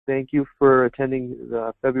Thank you for attending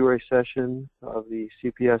the February session of the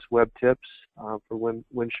CPS WEBtips for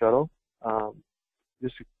Winshuttle.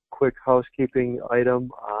 Just a quick housekeeping item.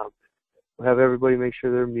 We'll have everybody make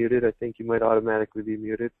sure they're muted. I think you might automatically be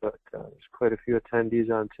muted, but there's quite a few attendees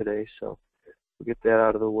on today, so we'll get that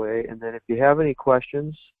out of the way. And then if you have any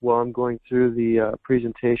questions while I'm going through the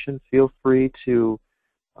presentation, feel free to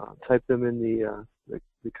type them in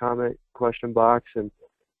the comment question box, and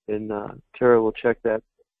Tara will check that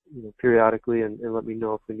periodically and let me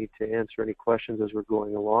know if we need to answer any questions as we're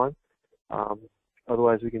going along.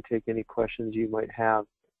 Otherwise, we can take any questions you might have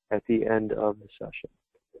at the end of the session.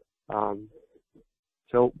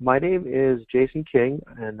 So my name is Jason King,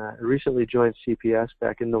 and I recently joined CPS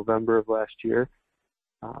back in November of last year.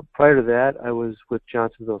 Prior to that, I was with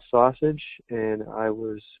Johnsonville Sausage, and I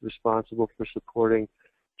was responsible for supporting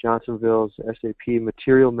Johnsonville's SAP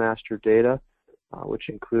Material Master data, which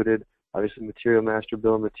included obviously Material Master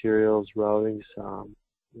bill of materials, routings,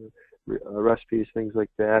 recipes, things like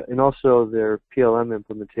that, and also their PLM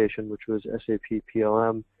implementation, which was SAP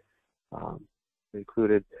PLM,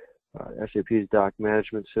 included SAP's doc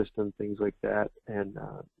management system, things like that, and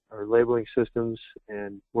our labeling systems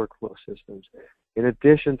and workflow systems. In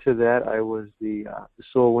addition to that, I was the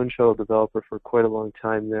sole Winshuttle developer for quite a long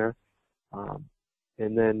time there.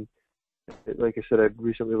 And then, like I said, I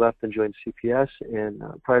recently left and joined CPS, and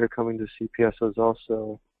prior to coming to CPS, I was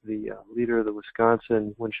also the leader of the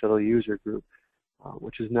Wisconsin Winshuttle user group,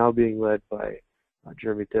 which is now being led by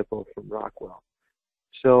Jeremy Dipple from Rockwell.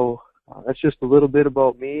 So that's just a little bit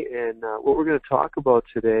about me, and what we're going to talk about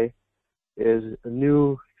today is a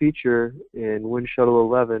new feature in Winshuttle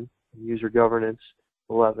 11, User Governance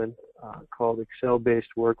 11, called Excel-based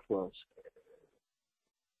workflows.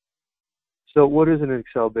 So what is an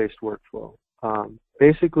Excel-based workflow?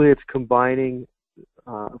 Basically, it's combining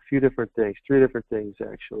a few different things, 3 different things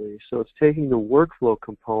actually. So it's taking the workflow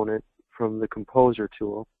component from the Composer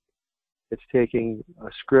tool. It's taking a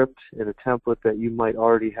script and a template that you might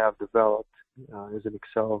already have developed as an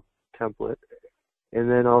Excel template,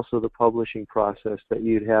 and then also the publishing process that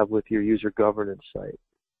you'd have with your user governance site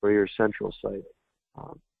or your central site.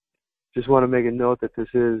 Just want to make a note that this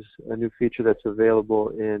is a new feature that's available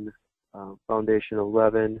in Foundation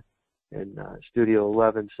 11 and Studio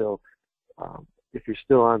 11, so if you're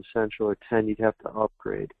still on Central or 10, you'd have to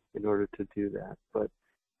upgrade in order to do that. But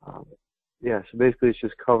yeah, so basically it's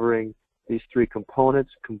just covering these 3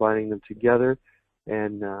 components, combining them together,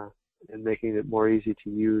 and making it more easy to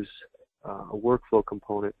use a workflow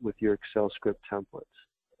component with your Excel script templates.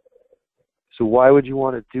 So why would you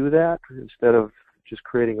want to do that instead of just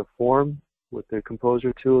creating a form with the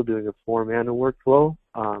Composer tool, doing a form and a workflow?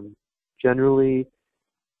 Generally,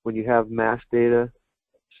 when you have mass data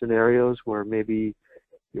scenarios where maybe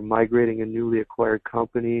you're migrating a newly acquired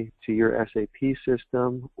company to your SAP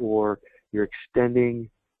system, or you're extending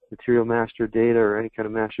Material Master data or any kind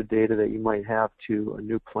of master data that you might have to a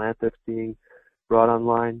new plant that's being brought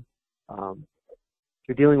online,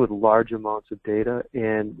 you're dealing with large amounts of data,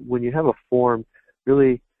 and when you have a form,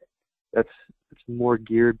 really it's more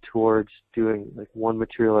geared towards doing like one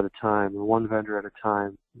material at a time or one vendor at a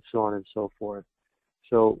time, and so on and so forth.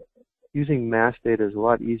 So using mass data is a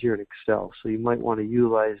lot easier in Excel, so you might want to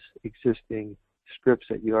utilize existing scripts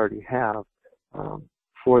that you already have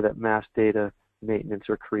for that mass data maintenance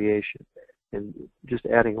or creation, and just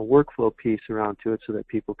adding a workflow piece around to it so that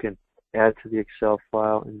people can add to the Excel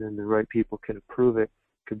file and then the right people can approve it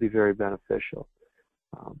could be very beneficial.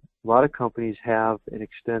 A lot of companies have an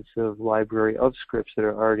extensive library of scripts that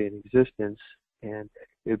are already in existence, and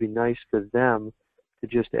it would be nice for them to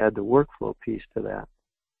just add the workflow piece to that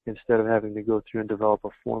instead of having to go through and develop a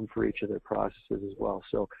form for each of their processes as well.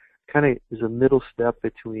 So kind of is a middle step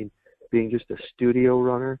between being just a studio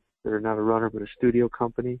runner, or not a runner but a studio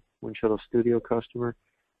company, Winshuttle Studio customer,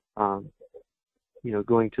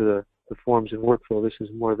 going to the forms and workflow. This is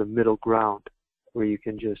more the middle ground where you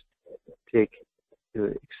can just take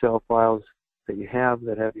the Excel files that you have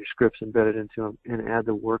that have your scripts embedded into them and add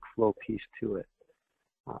the workflow piece to it.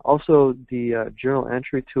 Also, the journal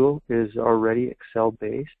entry tool is already Excel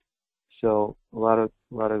based, so a lot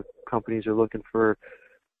of companies are looking for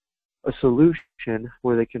a solution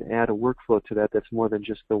where they can add a workflow to that that's more than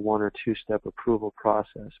just the 1 or 2 step approval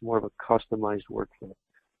process, more of a customized workflow.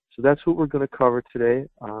 So that's what we're going to cover today.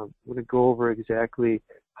 We're going to go over exactly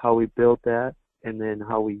how we built that, and then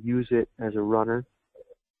how we use it as a runner,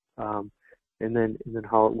 and then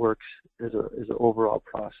how it works as an overall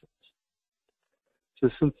process. So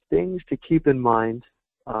some things to keep in mind.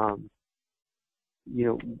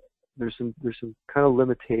 There's some kind of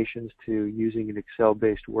limitations to using an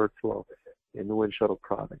Excel-based workflow. in the Winshuttle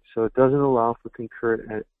product. So it doesn't allow for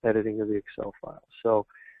concurrent editing of the Excel file. So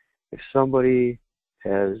if somebody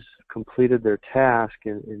has completed their task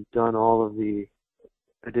and done all of the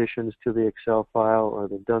additions to the Excel file, or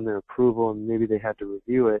they've done their approval and maybe they had to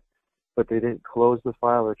review it, but they didn't close the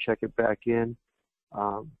file or check it back in,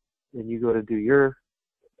 and you go to do your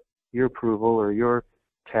approval or your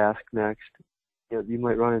task next, you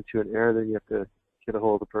might run into an error. Then you have to get a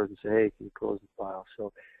hold of the person and say, hey, can you close the file?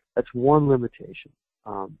 So that's one limitation.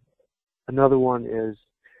 Another one is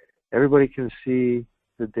everybody can see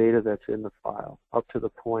the data that's in the file up to the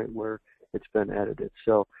point where it's been edited.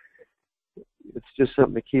 So it's just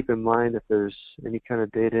something to keep in mind. If there's any kind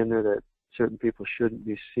of data in there that certain people shouldn't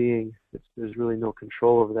be seeing, there's really no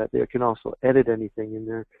control over that. They can also edit anything in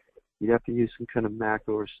there. You'd have to use some kind of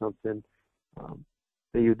macro or something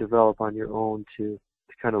that you develop on your own to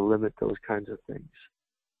kind of limit those kinds of things.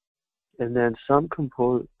 And then some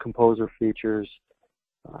composer features,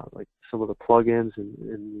 like some of the plugins and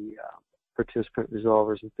the participant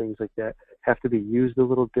resolvers and things like that, have to be used a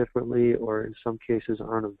little differently, or in some cases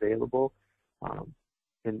aren't available.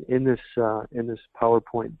 And in this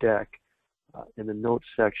PowerPoint deck, in the notes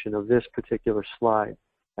section of this particular slide,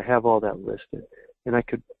 I have all that listed. And I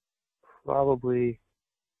could probably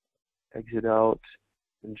exit out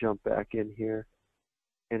and jump back in here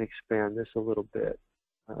and expand this a little bit.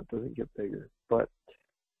 It doesn't get bigger. But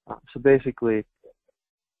so basically,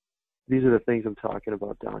 these are the things I'm talking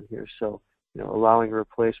about down here. So, allowing a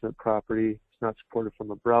replacement property, it's not supported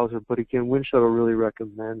from a browser, but again, Winshuttle really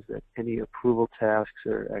recommends that any approval tasks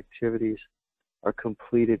or activities are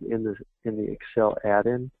completed in the Excel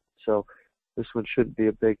add-in. So this one shouldn't be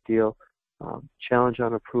a big deal. Challenge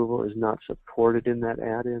on approval is not supported in that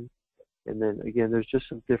add-in. And then again, there's just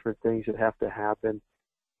some different things that have to happen,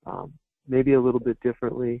 maybe a little bit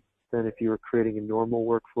differently than if you were creating a normal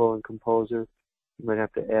workflow in Composer. You might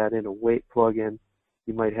have to add in a wait plugin.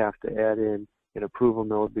 You might have to add in an approval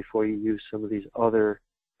node before you use some of these other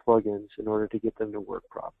plugins in order to get them to work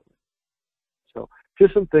properly. So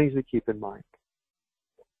just some things to keep in mind.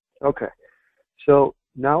 Okay, so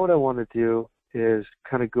now what I want to do is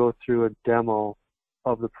kind of go through a demo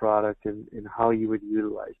of the product and how you would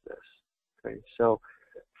utilize this. Okay, so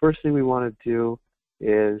first thing we want to do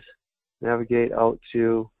is navigate out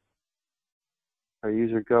to our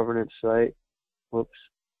user governance site. Whoops.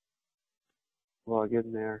 Log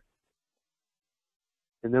in there.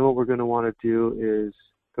 And then what we're going to want to do is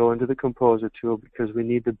go into the Composer tool, because we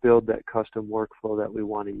need to build that custom workflow that we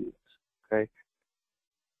want to use. Okay.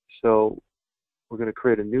 So we're going to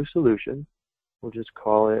create a new solution. We'll just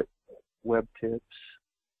call it WEBtips.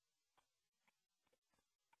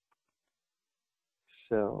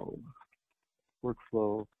 So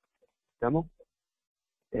workflow demo.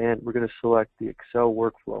 And we're going to select the Excel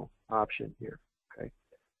workflow option here. Okay.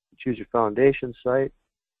 Choose your foundation site.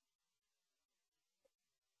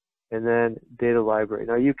 And then data library.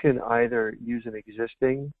 Now you can either use an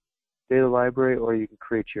existing data library or you can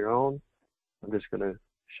create your own. I'm just going to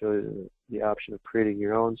show you the option of creating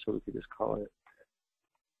your own, so we can just call it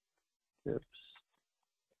tips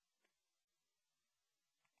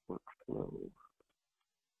workflow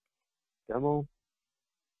demo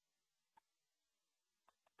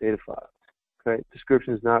data file. Okay,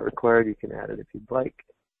 description is not required. You can add it if you'd like.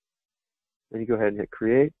 Then you go ahead and hit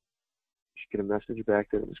create. You should get a message back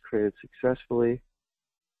that it was created successfully.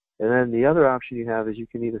 And then the other option you have is you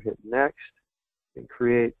can either hit next and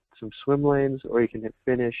create some swim lanes, or you can hit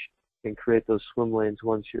finish and create those swim lanes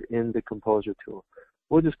once you're in the Composer tool.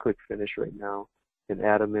 We'll just click finish right now and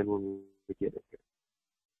add them in when we get in here.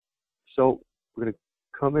 So we're going to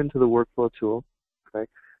come into the workflow tool, okay,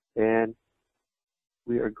 and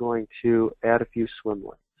we are going to add a few swim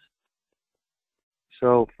lanes.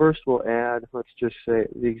 So first we'll add, let's just say,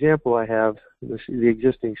 the example I have, the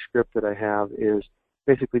existing script that I have is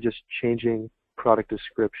basically just changing product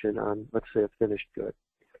description on, let's say, a finished good.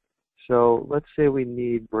 So let's say we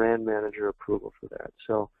need brand manager approval for that.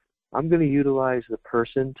 So I'm going to utilize the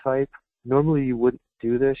person type. Normally you wouldn't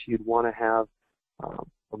do this. You'd want to have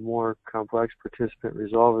a more complex participant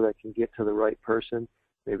resolver that can get to the right person,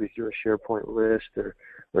 maybe through a SharePoint list or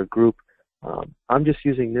a group. I'm just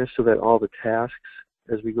using this so that all the tasks,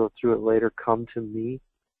 as we go through it later, come to me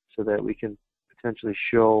so that we can potentially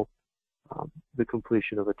show the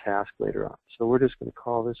completion of a task later on. So we're just going to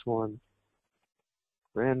call this one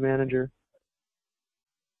Brand Manager.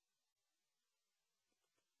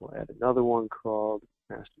 We'll add another one called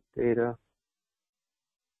Master Data.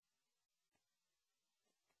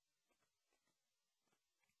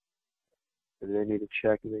 And then you need to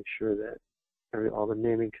check and make sure that all the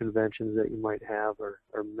naming conventions that you might have are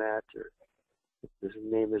met, or if this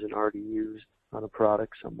name isn't already used on a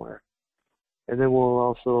product somewhere. And then we'll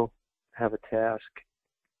also have a task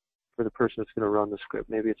for the person that's going to run the script.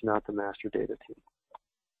 Maybe it's not the master data team.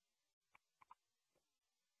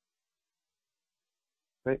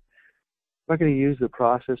 Right? I'm not going to use the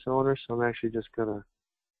process owner, so I'm actually just going to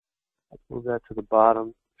move that to the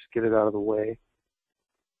bottom, just get it out of the way.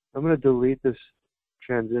 I'm going to delete this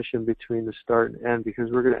transition between the start and end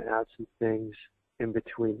because we're going to add some things in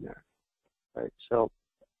between there. Right? So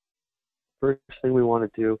first thing we want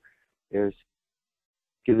to do is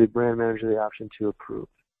give the brand manager the option to approve.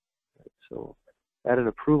 Right? So add an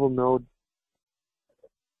approval node.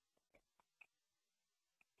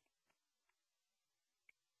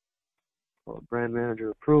 Brand manager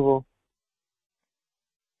approval.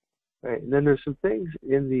 Right, and then there's some things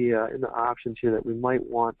in the options here that we might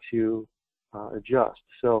want to adjust.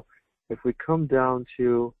 So if we come down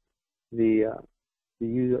to the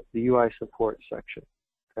UI support section,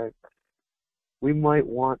 okay, we might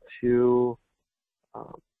want to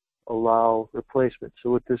allow replacement. So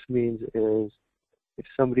what this means is if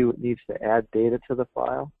somebody needs to add data to the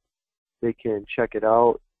file, they can check it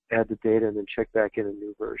out, add the data, and then check back in a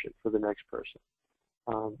new version for the next person.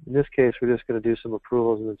 In this case, we're just going to do some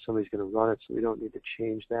approvals and then somebody's going to run it, so we don't need to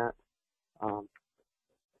change that.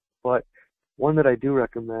 But one that I do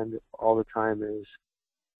recommend all the time is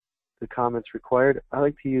the comments required. I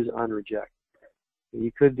like to use on reject.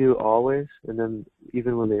 You could do always, and then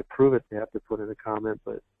even when they approve it, they have to put in a comment,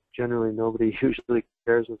 but generally nobody usually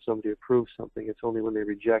cares when somebody approves something. It's only when they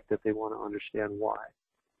reject that they want to understand why.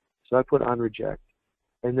 So I put on reject.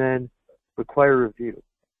 And then require review.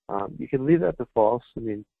 You can leave that to false. I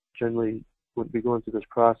mean, generally wouldn't be going through this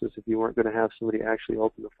process if you weren't going to have somebody actually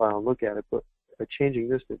open the file and look at it. But by changing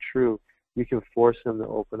this to true, you can force them to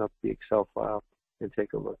open up the Excel file and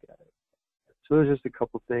take a look at it. So there's just a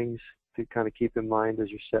couple things to kind of keep in mind as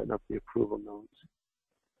you're setting up the approval nodes.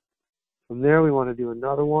 From there, we want to do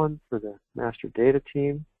another one for the master data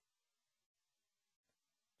team.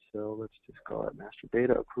 So let's just call it master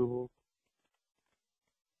data approval.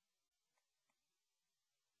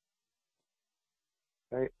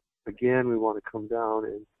 Right. Again, we want to come down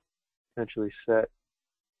and potentially set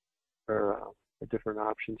different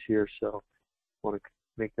options here. So we want to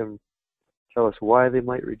make them tell us why they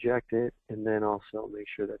might reject it, and then also make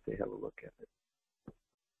sure that they have a look at it.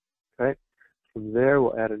 Okay. From there,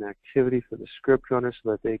 we'll add an activity for the script runner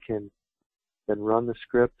so that they can then run the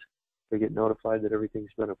script. They get notified that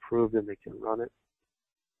everything's been approved and they can run it.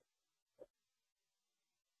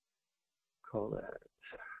 Call that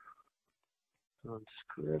on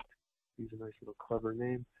script. Use a nice little clever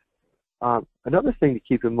name. Another thing to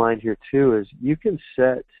keep in mind here too is you can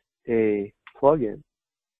set a plugin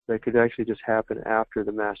that could actually just happen after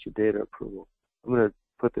the master data approval. I'm going to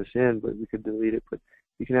put this in, but we could delete it. But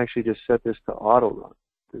you can actually just set this to auto run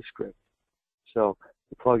the script. So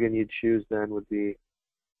the plugin you'd choose then would be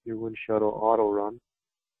your Winshuttle auto run.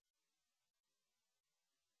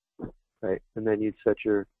 Right, and then you'd set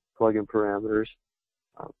your plugin parameters.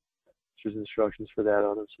 There's instructions for that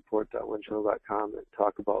on support.winshuttle.com that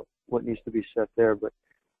talk about what needs to be set there, but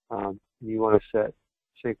you want to set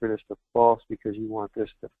synchronous to false because you want this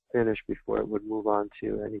to finish before it would move on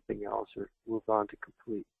to anything else or move on to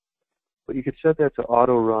complete. But you could set that to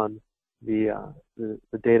auto run the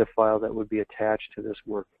data file that would be attached to this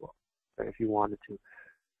workflow, right, if you wanted to.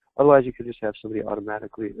 Otherwise, you could just have somebody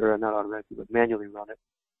automatically, or not automatically, but manually run it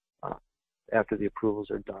after the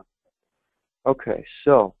approvals are done. Okay,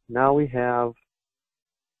 so now we have,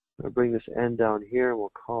 I'm going to bring this end down here, and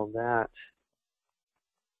we'll call that,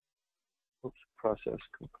 process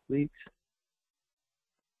complete.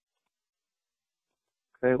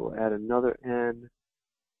 Okay, we'll add another end in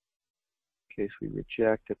case we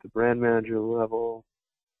reject at the brand manager level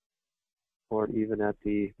or even at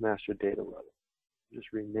the master data level. Just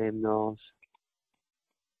rename those.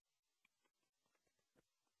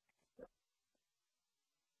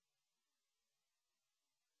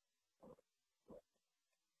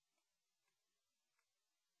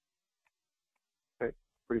 Okay,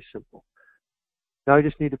 pretty simple. Now we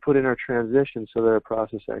just need to put in our transition so that our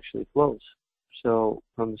process actually flows. So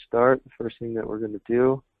from the start, the first thing that we're going to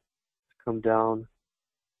do is come down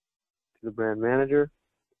to the brand manager,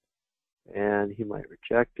 and he might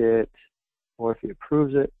reject it, or if he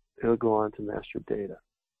approves it, it'll go on to master data.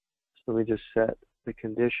 So let me just set the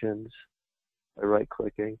conditions by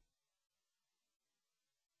right-clicking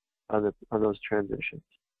on those transitions.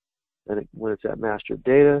 And when it's at master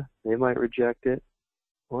data, they might reject it,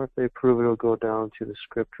 or if they approve it, it'll go down to the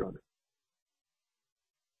script runner.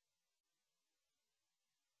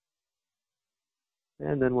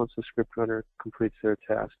 And then once the script runner completes their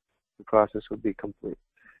task, the process would be complete.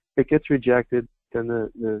 If it gets rejected, then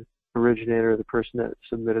the originator, the person that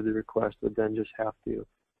submitted the request, would then just have to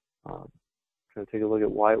kind of take a look at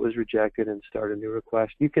why it was rejected and start a new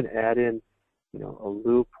request. You can add in, a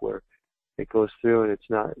loop where it goes through and it's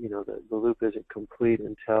not, the loop isn't complete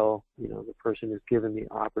until, the person is given the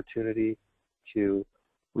opportunity to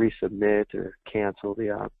resubmit or cancel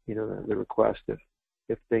the request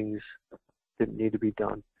if things didn't need to be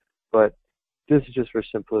done. But this is just for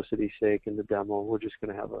simplicity's sake in the demo. We're just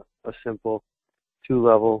going to have a simple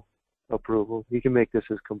 2-level approval. You can make this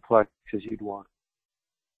as complex as you'd want.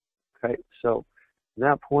 Okay, so from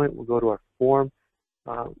that point, we'll go to our form.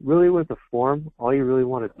 Really with the form, all you really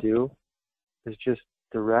want to do is just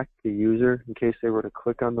direct the user in case they were to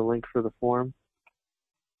click on the link for the form.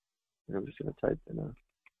 And I'm just going to type in a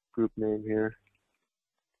group name here.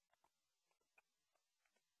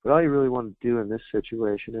 But all you really want to do in this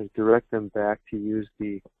situation is direct them back to use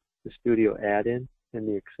the Studio add-in in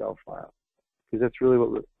the Excel file. Because that's really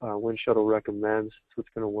what Winshuttle recommends. It's what's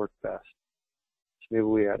going to work best. So maybe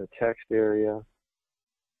we add a text area.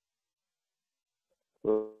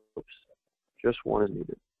 Oops, just one is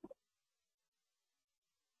needed.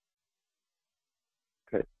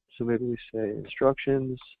 Okay, so maybe we say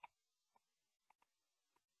instructions,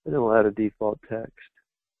 and then we'll add a default text.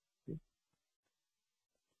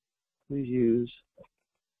 Please use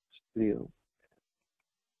Studio.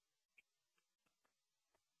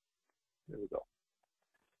 There we go.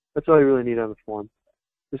 That's all you really need on the form.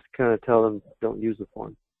 Just to kind of tell them don't use the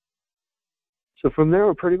form. So from there,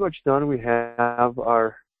 we're pretty much done. We have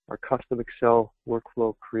our custom Excel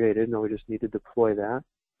workflow created. Now we just need to deploy that.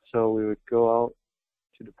 So we would go out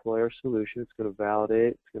to deploy our solution. It's going to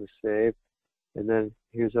validate. It's going to save. And then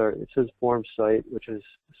here's it says form site, which is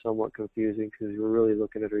somewhat confusing because we're really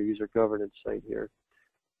looking at our user governance site here.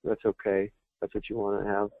 That's okay. That's what you want to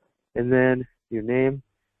have. And then your name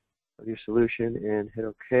of your solution and hit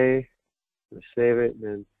OK. I'm going to save it, and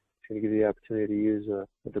then it's going to give you the opportunity to use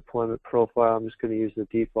a deployment profile. I'm just going to use the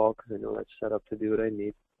default because I know that's set up to do what I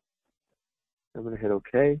need. I'm going to hit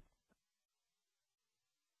OK.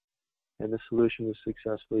 And the solution is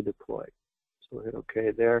successfully deployed. So we'll hit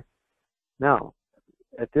OK there. Now,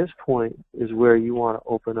 at this point is where you want to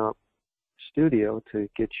open up Studio to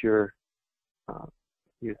get your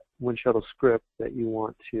Winshuttle script that you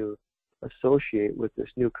want to associate with this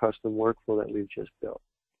new custom workflow that we've just built.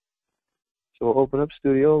 So we'll open up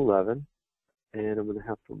Studio 11, and I'm going to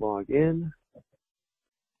have to log in,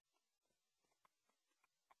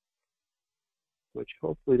 which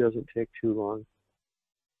hopefully doesn't take too long.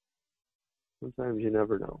 Sometimes you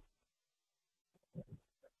never know.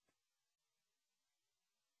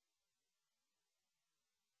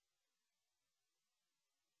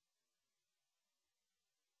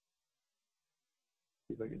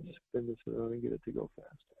 See if I can spin this around and get it to go faster.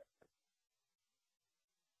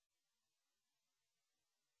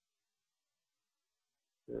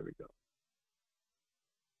 There we go.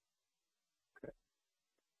 Okay.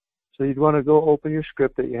 So you'd want to go open your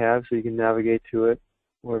script that you have so you can navigate to it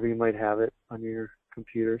wherever you might have it on your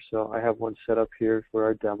computer. So I have one set up here for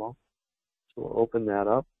our demo. So we'll open that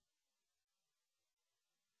up.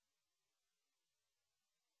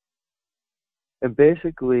 And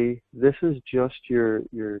basically, this is just your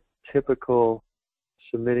typical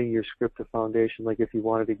submitting your script to Foundation, like if you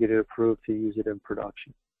wanted to get it approved to use it in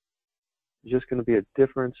production. There's just going to be a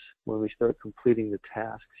difference when we start completing the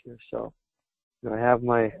tasks here. So I have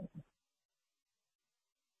my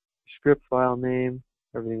script file name.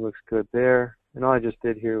 Everything looks good there. And all I just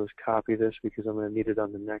did here was copy this because I'm going to need it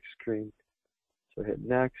on the next screen. So I hit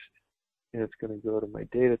next, and it's going to go to my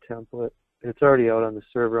data template. And it's already out on the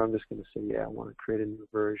server. I'm just going to say, yeah, I want to create a new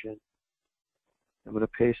version. I'm going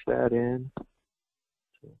to paste that in.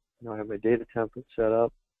 So now I have my data template set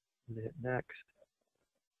up. I'm going to hit next.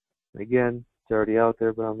 And again, it's already out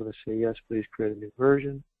there, but I'm going to say, yes, please create a new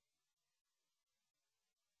version.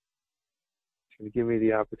 It's going to give me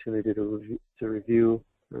the opportunity to review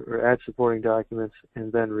or add supporting documents and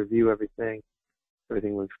then review everything.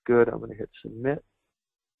 Everything looks good. I'm going to hit submit.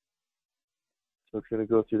 So it's going to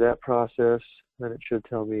go through that process. Then it should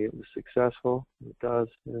tell me it was successful. It does.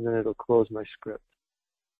 And then it'll close my script.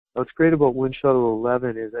 Now, what's great about Winshuttle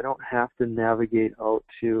 11 is I don't have to navigate out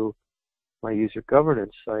to my user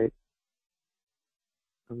governance site.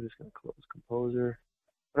 I'm just going to close Composer.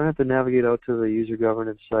 I don't have to navigate out to the user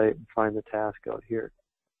governance site and find the task out here.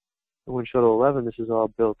 In Winshuttle 11, this is all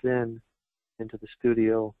built in into the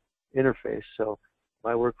Studio interface. So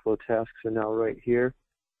my workflow tasks are now right here.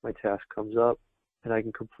 My task comes up, and I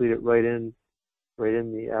can complete it right in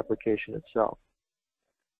the application itself.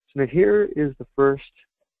 So now here is the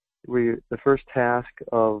first task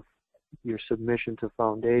of your submission to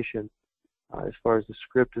Foundation as far as the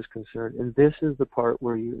script is concerned. And this is the part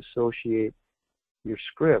where you associate your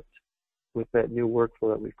script with that new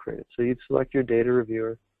workflow that we've created. So you'd select your data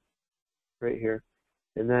reviewer right here.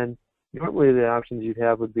 And then normally the options you'd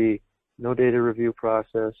have would be no data review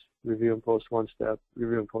process, review and post one step,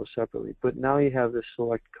 review and post separately. But now you have this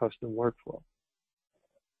select custom workflow.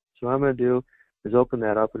 So what I'm going to do is open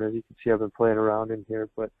that up, and as you can see, I've been playing around in here,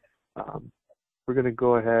 but we're going to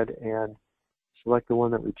go ahead and select the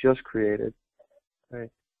one that we just created. Okay.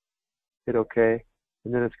 Hit OK,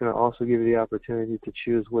 and then it's going to also give you the opportunity to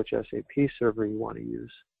choose which SAP server you want to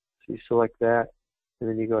use. So you select that, and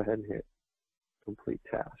then you go ahead and hit Complete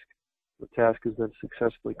Task. The task has been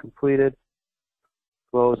successfully completed.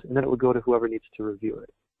 Close, and then it will go to whoever needs to review it.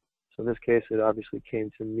 So in this case, it obviously came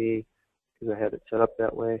to me because I had it set up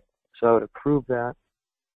that way. So I would approve that.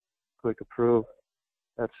 Click Approve.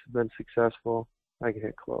 That's been successful. I can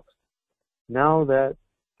hit Close. Now that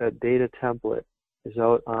data template is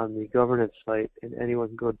out on the governance site, and anyone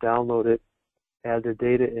can go download it, add their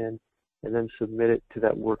data in, and then submit it to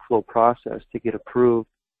that workflow process to get approved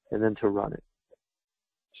and then to run it.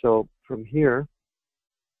 So from here,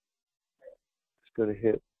 just going to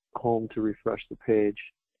hit Home to refresh the page.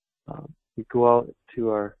 We go out to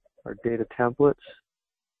our data templates,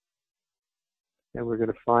 and we're going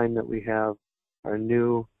to find that we have our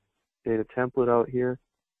new data template out here.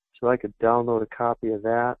 So I could download a copy of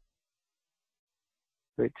that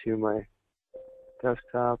right to my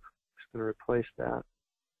desktop. Just going to replace that.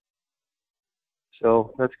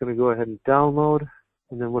 So that's going to go ahead and download,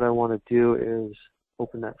 and then what I want to do is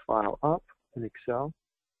open that file up in Excel.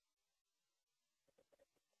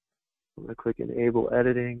 I'm going to click Enable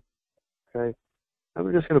Editing. Okay.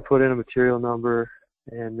 I'm just going to put in a material number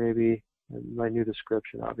and maybe my new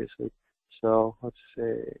description, obviously. So let's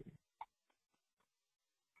say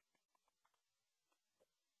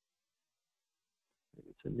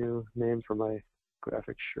it's a new name for my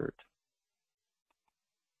graphic shirt.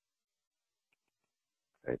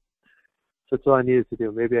 Right. So that's all I needed to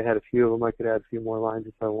do. Maybe I had a few of them. I could add a few more lines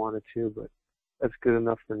if I wanted to, but that's good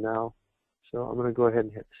enough for now. So I'm going to go ahead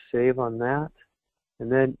and hit Save on that. And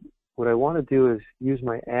then what I want to do is use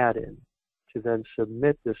my add-in to then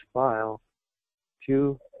submit this file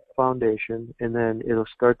to Foundation, and then it'll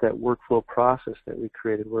start that workflow process that we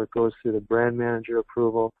created where it goes through the brand manager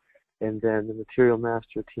approval and then the material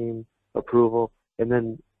master team approval and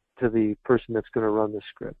then to the person that's going to run the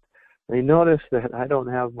script. And you notice that I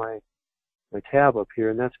don't have my tab up here,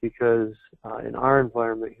 and that's because in our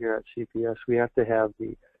environment here at CPS we have to have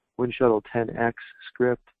the Winshuttle 10X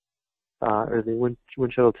script or the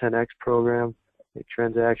Winshuttle 10X program, the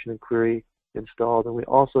transaction and query installed, and we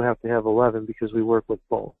also have to have 11 because we work with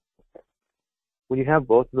both. When you have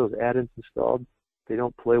both of those add-ins installed, they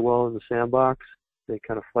don't play well in the sandbox. They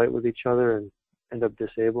kind of fight with each other and end up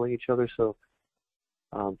disabling each other. So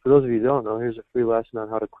for those of you who don't know, here's a free lesson on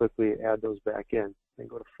how to quickly add those back in. Then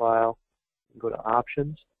go to File, and go to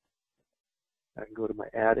Options. I can go to my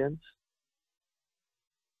add-ins.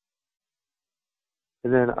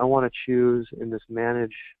 And then I want to choose in this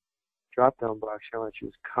Manage drop-down box here, I want to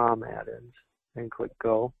choose COM add-ins and click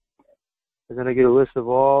Go. And then I get a list of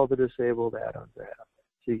all the disabled add-ons I have.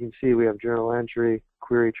 So you can see we have journal entry,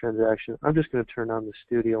 query, transaction. I'm just going to turn on the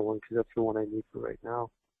Studio one because that's the one I need for right now.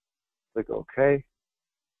 Click OK.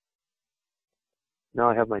 Now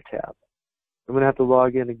I have my tab. I'm going to have to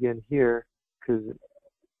log in again here because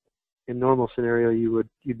in normal scenario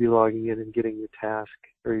you'd be logging in and getting your task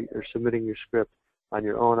or submitting your script on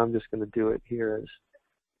your own. I'm just going to do it here as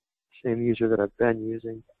the same user that I've been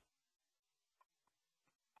using.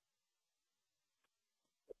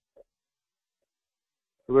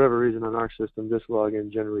 For whatever reason on our system, this login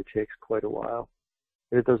generally takes quite a while.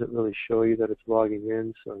 And it doesn't really show you that it's logging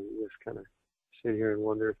in, so you just kind of sit here and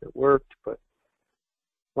wonder if it worked. But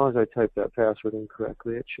as long as I type that password in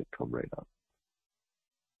correctly, it should come right up.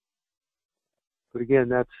 But again,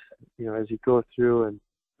 that's, as you go through and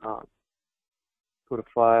go to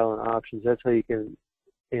File and Options, that's how you can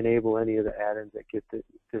enable any of the add-ins that get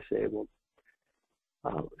disabled.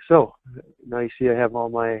 So now you see I have all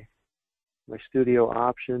my Studio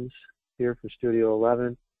options here for Studio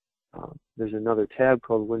 11. There's another tab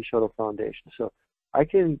called Winshuttle Foundation. So I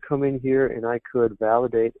can come in here and I could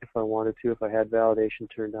validate if I wanted to, if I had validation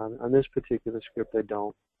turned on. On this particular script, I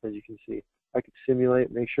don't, as you can see. I could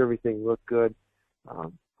simulate, make sure everything looked good.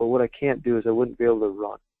 But what I can't do is I wouldn't be able to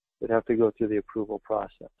run. It'd have to go through the approval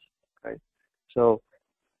process. Okay? So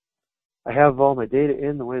I have all my data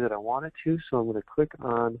in the way that I want it to, so I'm going to click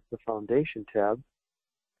on the Foundation tab.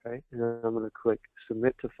 Okay, and then I'm going to click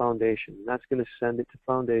Submit to Foundation. And that's going to send it to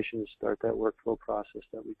Foundation and start that workflow process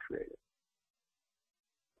that we created.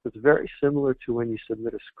 So it's very similar to when you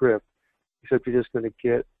submit a script, except you're just going to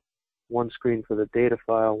get one screen for the data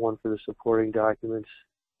file, one for the supporting documents,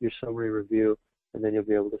 your summary review, and then you'll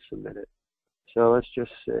be able to submit it. So let's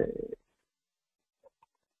just say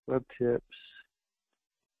WEBtips,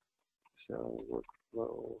 so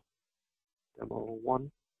workflow demo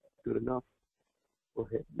 1, good enough. We'll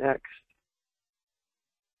hit next.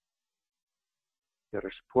 Got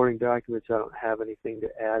our supporting documents. I don't have anything to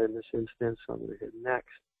add in this instance, so I'm going to hit next.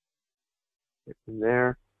 Hit from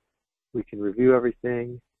there. We can review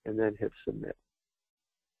everything and then hit submit.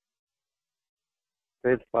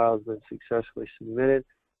 Okay, the file has been successfully submitted.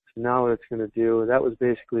 So now what it's going to do, that was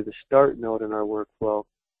basically the start node in our workflow,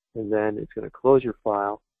 and then it's going to close your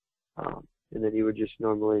file, and then you would just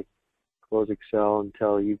normally close Excel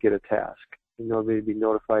until you get a task. You normally be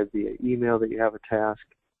notified via email that you have a task,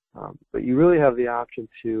 but you really have the option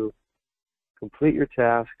to complete your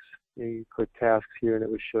tasks. You click tasks here and it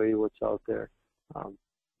would show you what's out there.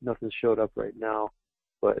 Nothing showed up right now,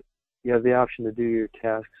 but you have the option to do your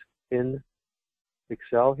tasks in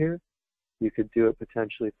Excel here. You could do it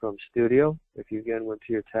potentially from Studio if you again went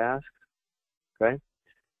to your tasks, okay?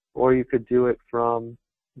 Or you could do it from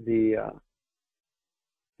the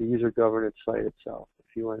user governance site itself.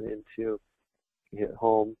 If you went into, you hit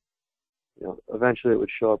home, eventually it would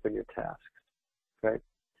show up in your tasks, okay?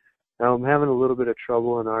 Now I'm having a little bit of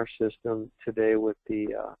trouble in our system today with the,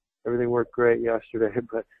 everything worked great yesterday,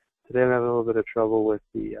 but today I'm having a little bit of trouble with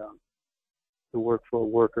the workflow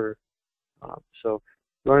worker. So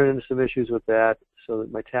running into some issues with that, so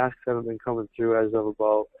that my tasks haven't been coming through as of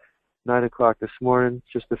about 9 o'clock this morning,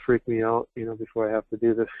 just to freak me out, before I have to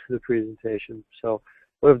do the presentation. So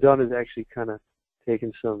what I've done is actually kind of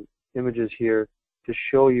taken some images here to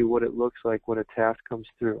show you what it looks like when a task comes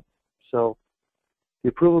through. So the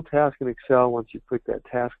approval task in Excel, once you click that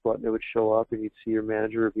task button, it would show up and you'd see your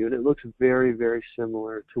manager review. And it looks very, very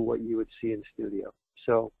similar to what you would see in Studio.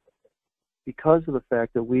 So because of the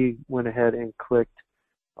fact that we went ahead and clicked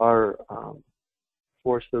our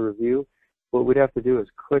force the review, what we'd have to do is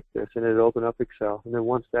click this and it'll open up Excel. And then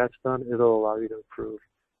once that's done, it'll allow you to approve.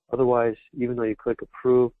 Otherwise, even though you click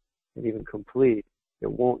approve and even complete,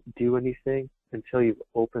 it won't do anything until you've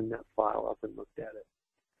opened that file up and looked at it.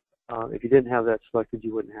 If you didn't have that selected,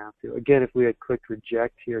 you wouldn't have to. Again, if we had clicked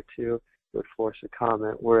reject here too, it would force a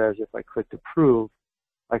comment, whereas if I clicked approve,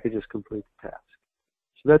 I could just complete the task.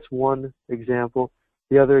 So that's one example.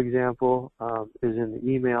 The other example is in the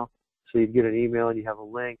email. So you'd get an email and you have a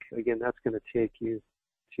link. Again, that's going to take you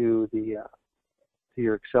to the to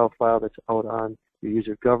your Excel file that's out on your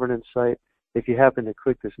user governance site. If you happen to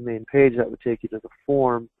click this main page, that would take you to the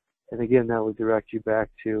form, and again, that would direct you back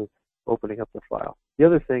to opening up the file. The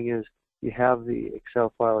other thing is you have the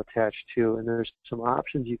Excel file attached to, and there's some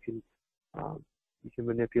options you can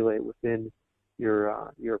manipulate within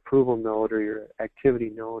your approval node or your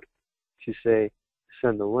activity node to say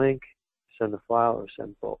send the link, send the file, or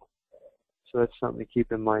send both. So that's something to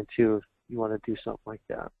keep in mind too if you want to do something like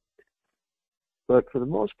that. But for the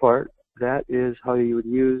most part, that is how you would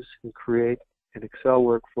use and create an Excel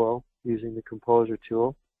workflow using the Composer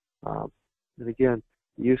tool. And again,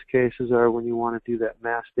 the use cases are when you want to do that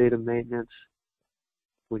mass data maintenance,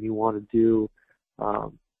 when you want to do,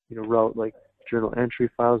 route like journal entry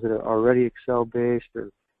files that are already Excel-based, or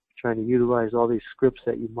trying to utilize all these scripts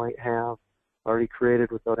that you might have already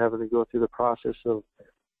created without having to go through the process of,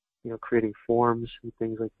 creating forms and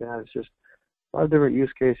things like that. It's just a lot of different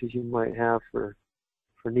use cases you might have for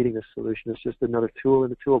needing a solution. It's just another tool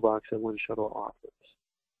in the toolbox that Winshuttle offers.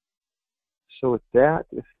 So with that,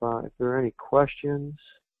 if there are any questions,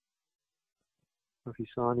 I don't know if you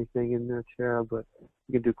saw anything in there, Tara, but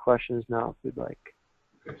you can do questions now if you'd like.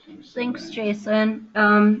 Thanks, Jason.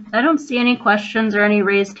 I don't see any questions or any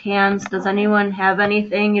raised hands. Does anyone have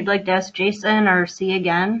anything you'd like to ask Jason or see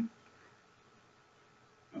again?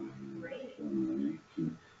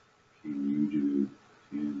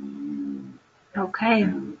 Okay.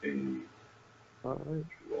 All right.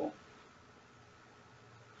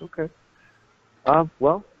 Okay.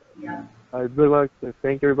 Well, I'd really like to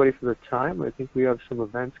thank everybody for their time. I think we have some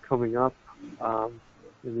events coming up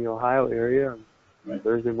in the Ohio area on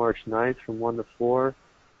Thursday, March 9th from 1 to 4.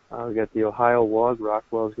 We got the Ohio WUG.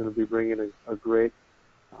 Rockwell is going to be bringing a great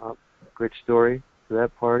story to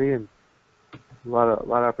that party, and a lot of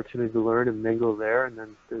opportunity to learn and mingle there. And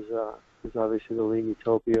then there's obviously the Lean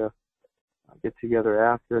Utopia get together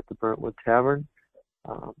after at the Burntwood Tavern.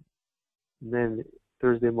 And then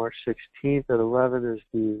Thursday, March 16th at 11, there's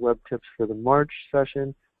the WEBtips for the March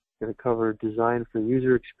session. going to cover design for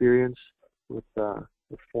user experience with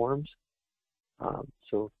forms.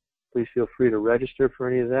 So please feel free to register for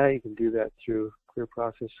any of that. You can do that through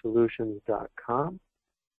clearprocesssolutions.com.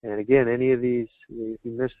 And again, any of these, if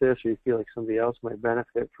you missed this or you feel like somebody else might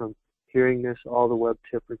benefit from hearing this, all the web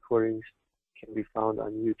tip recordings can be found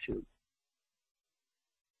on YouTube.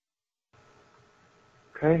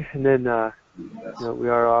 Okay, and then we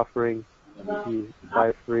are offering the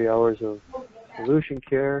 5 free hours of solution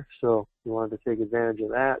care. So if you wanted to take advantage of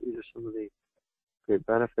that, these are some of the great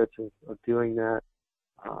benefits of doing that.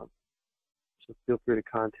 So feel free to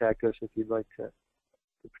contact us if you'd like to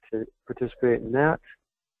participate in that.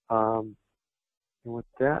 And with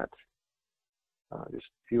that, just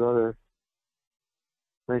a few other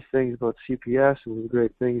nice things about CPS and the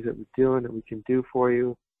great things that we're doing that we can do for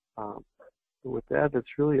you. With that,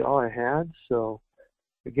 that's really all I had. So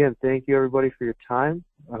again, thank you everybody for your time.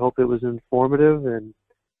 I hope it was informative, and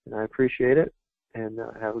I appreciate it. And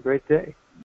have a great day.